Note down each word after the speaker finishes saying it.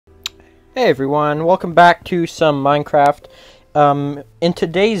Hey everyone, welcome back to some Minecraft. In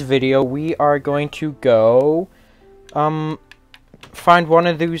today's video, we are going to go, find one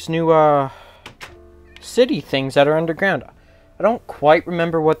of those new, city things that are underground. I don't quite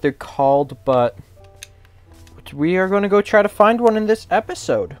remember what they're called, but we are going to go try to find one in this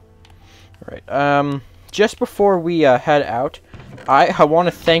episode. Alright, just before we, head out, I want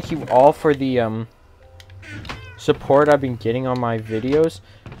to thank you all for the, support I've been getting on my videos.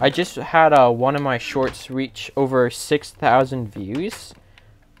 I just had one of my shorts reach over 6,000 views,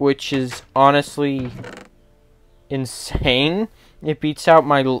 which is honestly insane. It beats out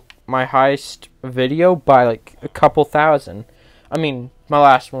my highest video by like a couple thousand. I mean, my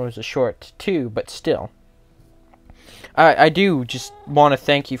last one was a short too, but still. I do just want to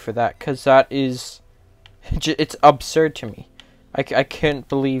thank you for that, because that is, it's absurd to me. I couldn't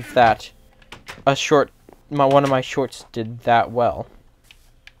believe that one of my shorts did that well.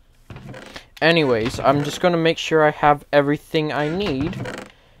 Anyways, I'm just gonna make sure I have everything I need,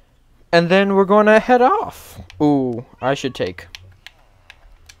 and then we're gonna head off. Ooh, I should take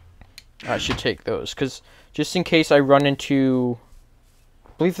those, because just in case I run into, I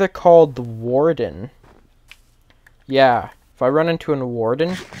believe they're called the Warden. Yeah, if I run into a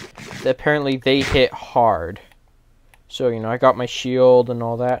Warden, apparently they hit hard. So, you know, I got my shield and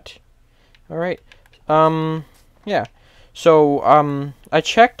all that. Alright, yeah. So, I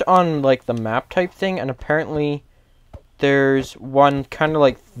checked on, like, the map type thing, and apparently there's one kind of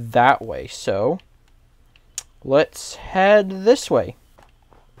like that way, so let's head this way.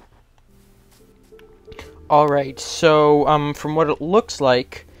 Alright, so, from what it looks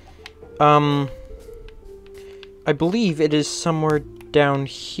like, I believe it is somewhere down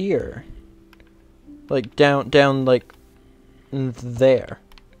here. Like, down, like, there.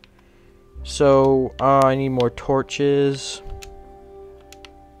 So, I need more torches.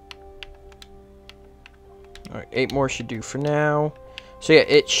 Alright, 8 more should do for now. So yeah,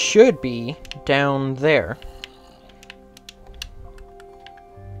 it should be down there.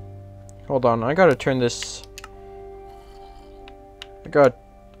 Hold on, I gotta turn this...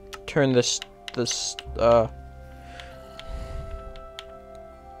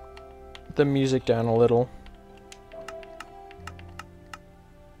 the music down a little.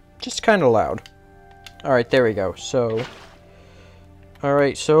 Just kind of loud. Alright, there we go. So,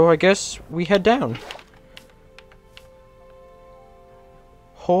 alright, so I guess we head down.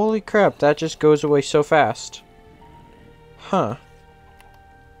 Holy crap, that just goes away so fast. Huh.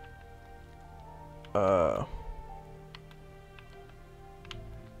 Well,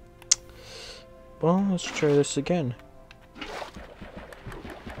 let's try this again.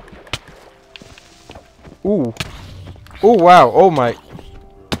 Ooh. Oh, wow. Oh, my.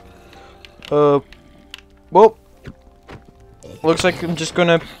 Well. Looks like I'm just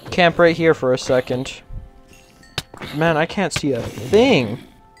gonna camp right here for a second. Man, I can't see a thing.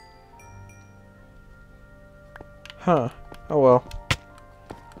 Huh. Oh, well.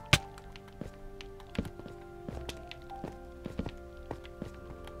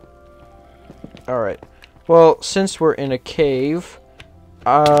 Alright. Well, since we're in a cave...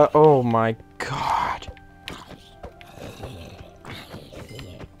 oh my god.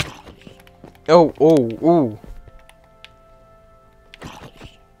 Oh, ooh.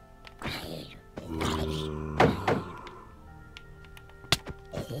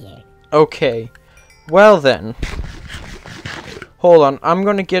 Okay. Well then. Hold on. I'm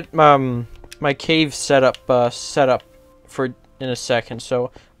gonna get my cave set up for in a second.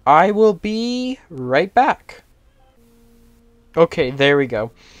 So I will be right back. Okay, there we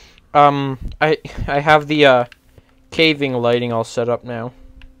go. I have the caving lighting all set up now.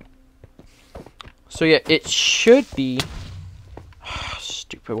 So yeah, it should be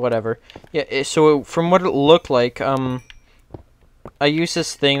stupid, whatever. Yeah, so from what it looked like, I use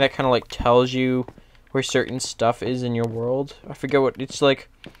this thing that kind of like tells you where certain stuff is in your world. I forget what it's like,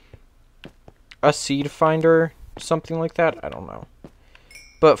 a seed finder, something like that. I don't know.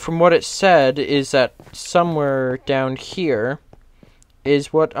 But from what it said is that somewhere down here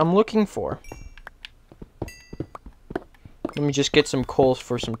is what I'm looking for. Let me just get some coals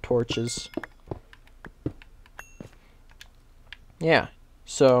for some torches. Yeah,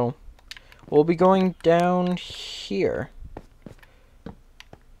 so we'll be going down here.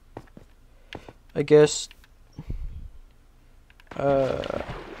 I guess,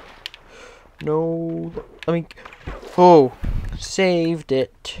 no, I mean, oh, saved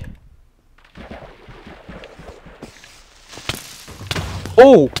it.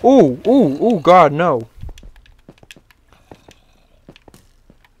 Oh, God, no.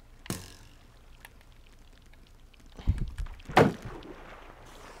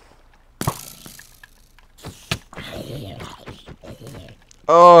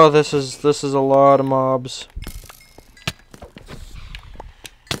 Oh, this is a lot of mobs.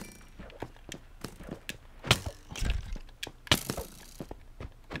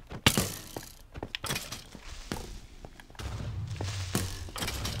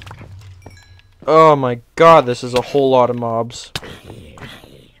 Oh my god, this is a whole lot of mobs.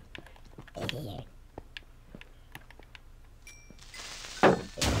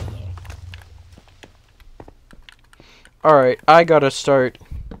 Alright, I gotta start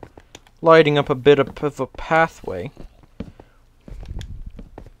lighting up a bit of a pathway.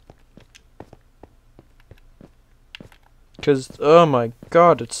 Because, oh my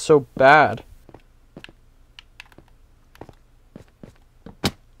god, it's so bad.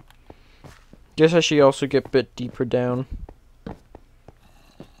 Guess I should also get a bit deeper down.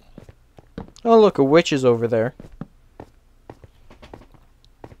 Oh look, a witch is over there.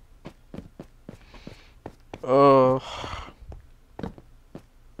 Oh.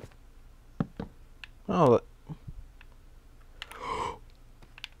 Oh.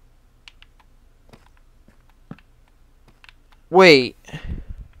 Wait.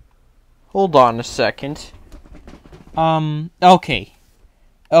 Hold on a second. Okay.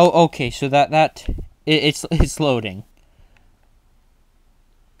 Oh, okay, so it's loading.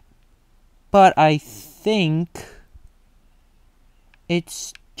 But I think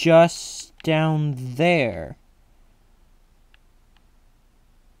it's just down there.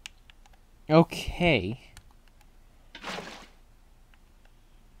 Okay.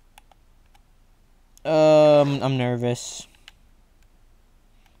 I'm nervous.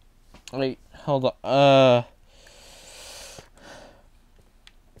 Wait, hold on.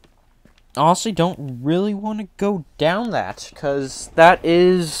 Honestly, don't really want to go down that, because that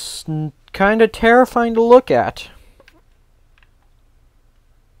is kind of terrifying to look at.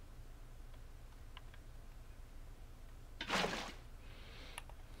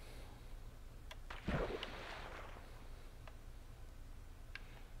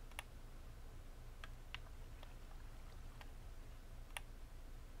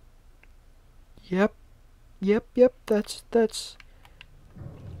 Yep, that's...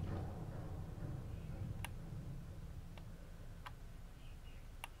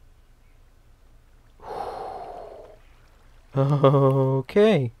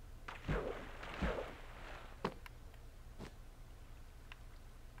 Okay.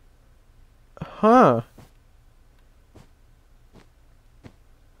 Huh.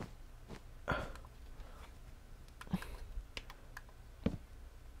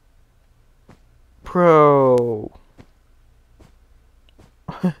 Bro.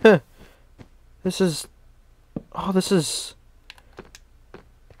 This is... Oh, this is...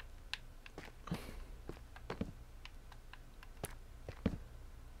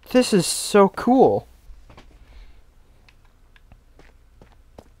 This is so cool.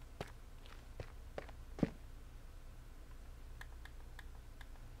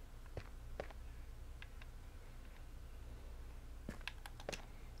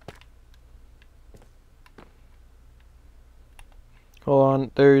 Hold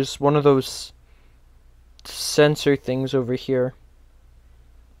on, there's one of those sensor things over here.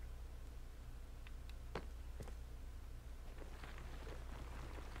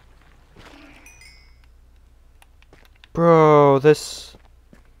 Bro, this...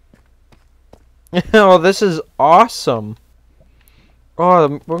 Oh, this is awesome.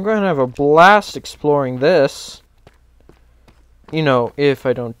 Oh, we're gonna have a blast exploring this. You know, if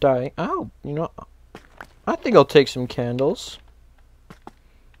I don't die. Oh, you know, I think I'll take some candles.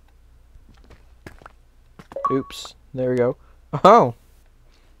 Oops, there we go. Oh.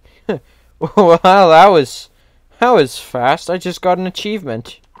 Wow, that was fast. I just got an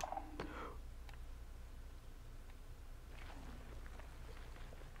achievement.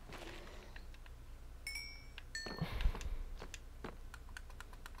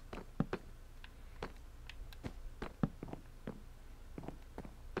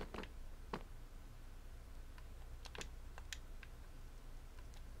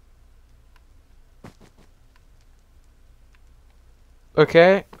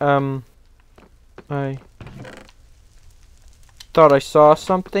 Okay, I thought I saw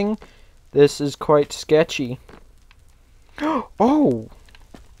something. This is quite sketchy. Oh!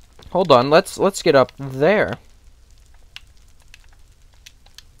 Hold on, let's get up there.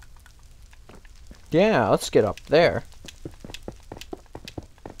 Yeah, let's get up there.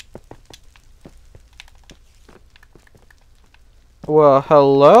 Well,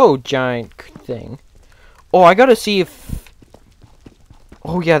 hello, giant thing. Oh, I gotta see if...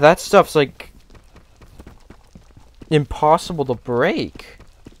 Oh, yeah, that stuff's, like, impossible to break.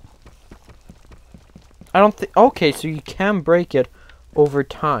 I don't think... Okay, so you can break it over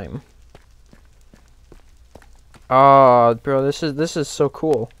time. Ah, bro, this is so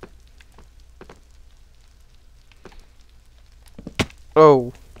cool.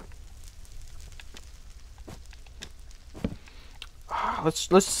 Oh.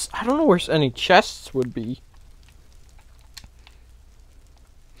 Let's I don't know where any chests would be.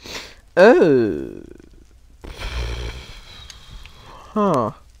 Oh.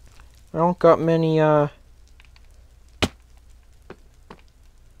 Huh. I don't got many Oh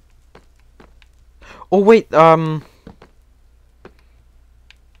wait, I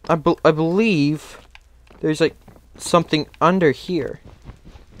believe there's like something under here.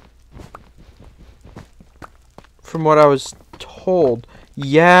 From what I was told.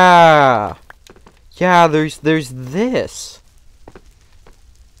 Yeah. Yeah, there's this.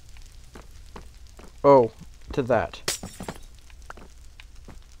 Oh, to that.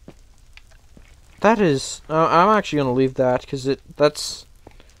 That is I'm actually going to leave that cuz that's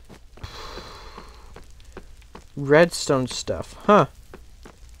redstone stuff. Huh.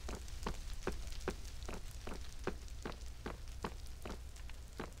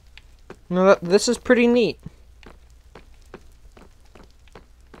 No, this is pretty neat.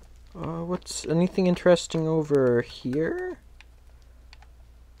 What's anything interesting over here?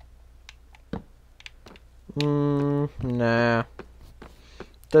 Nah.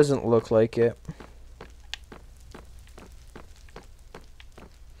 Doesn't look like it.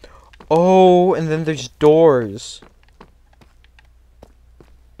 Oh, and then there's doors.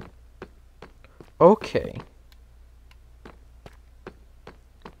 Okay.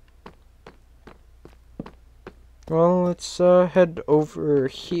 Well, let's head over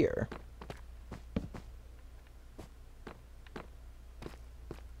here.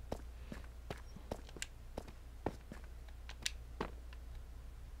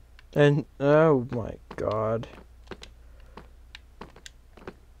 And oh my god.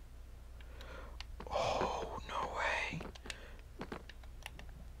 Oh, no way.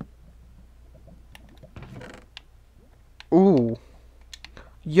 Ooh.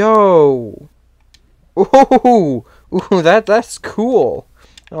 Yo. Ooh. Ooh, that's cool.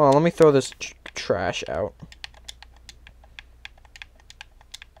 Oh, let me throw this trash out.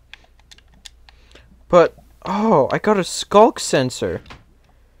 But oh, I got a skulk sensor.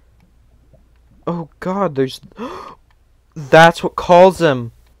 Oh god, there's that's what calls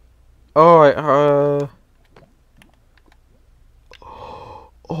them. Oh,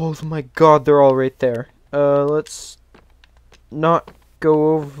 oh my god, they're all right there. Let's not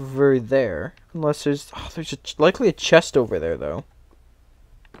go over there. Unless there's likely a chest over there though.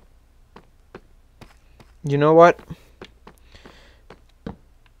 You know what?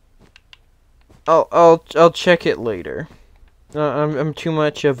 I'll check it later. I'm too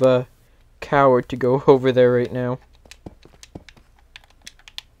much of a coward to go over there right now.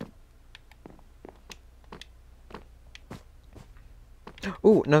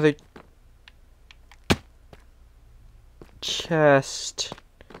 Ooh, another chest.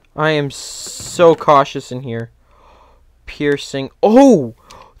 I am so cautious in here. Piercing. Oh!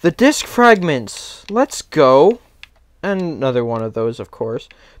 The disc fragments! Let's go! And another one of those, of course.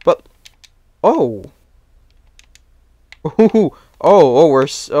 But, oh! Ooh!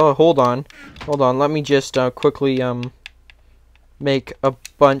 Oh, hold on. Hold on, let me just quickly, make a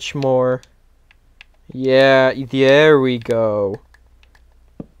bunch more. Yeah, there we go.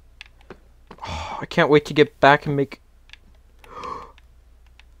 Oh, I can't wait to get back and make...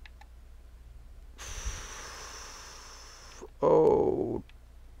 Oh.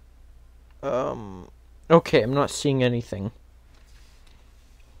 Okay, I'm not seeing anything.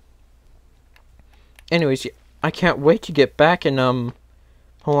 Anyways, I can't wait to get back and, hold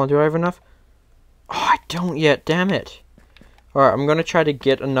on, do I have enough? Oh, I don't yet, damn it. Alright, I'm gonna try to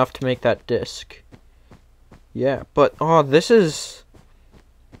get enough to make that disc. Yeah, but, oh, this is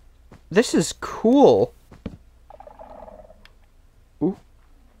cool. Ooh.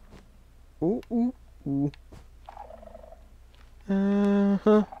 Ooh, ooh, ooh.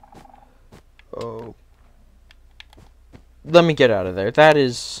 Uh-huh. Oh. Let me get out of there. That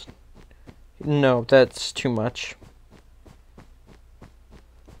is... No, that's too much.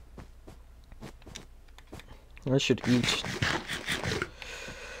 I should eat.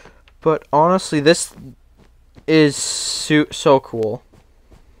 But honestly, this is so cool.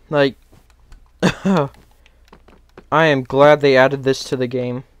 Like, I am glad they added this to the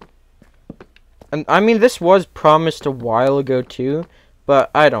game. And I mean, this was promised a while ago too, but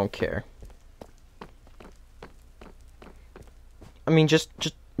I don't care. I mean, just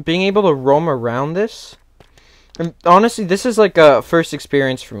being able to roam around this. And honestly, this is like a first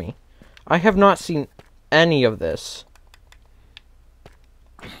experience for me. I have not seen any of this.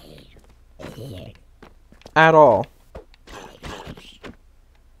 At all.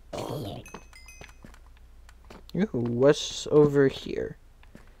 Ooh, what's over here?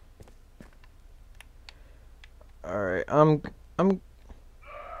 Alright, I'm...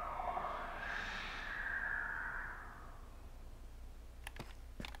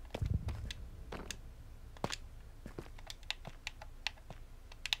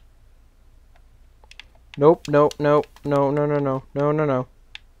 Nope, nope, nope, no, no, no, no, no, no, no.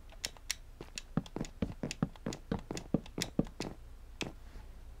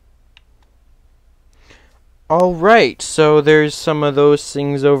 Alright, so there's some of those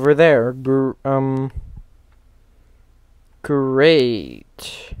things over there.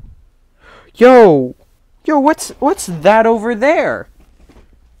 Great. Yo! Yo, what's that over there?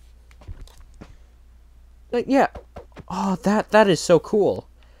 Yeah. Oh, that is so cool.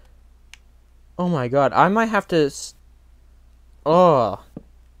 Oh my god, I might have to... Oh.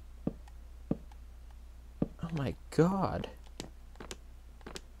 Oh my god.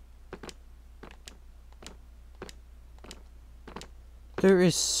 There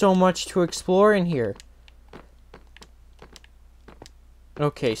is so much to explore in here.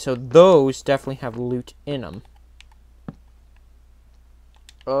 Okay, so those definitely have loot in them.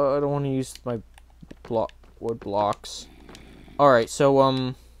 I don't want to use my wood blocks. Alright,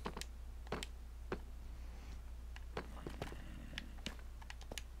 so,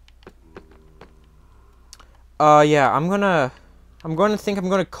 yeah, I'm gonna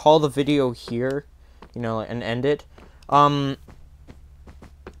call the video here, you know, and end it. The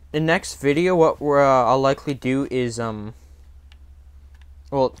next video, what I'll likely do is,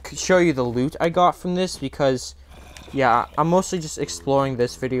 well, show you the loot I got from this, because, yeah, I'm mostly just exploring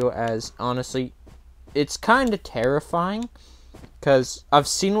this video as, honestly, it's kind of terrifying, because I've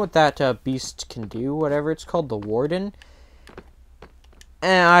seen what that beast can do, whatever it's called, the Warden,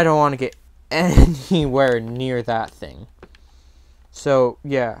 and I don't want to get anywhere near that thing. So,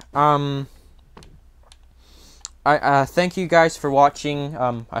 yeah, I thank you guys for watching.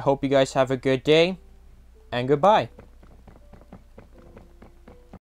 I hope you guys have a good day, and goodbye.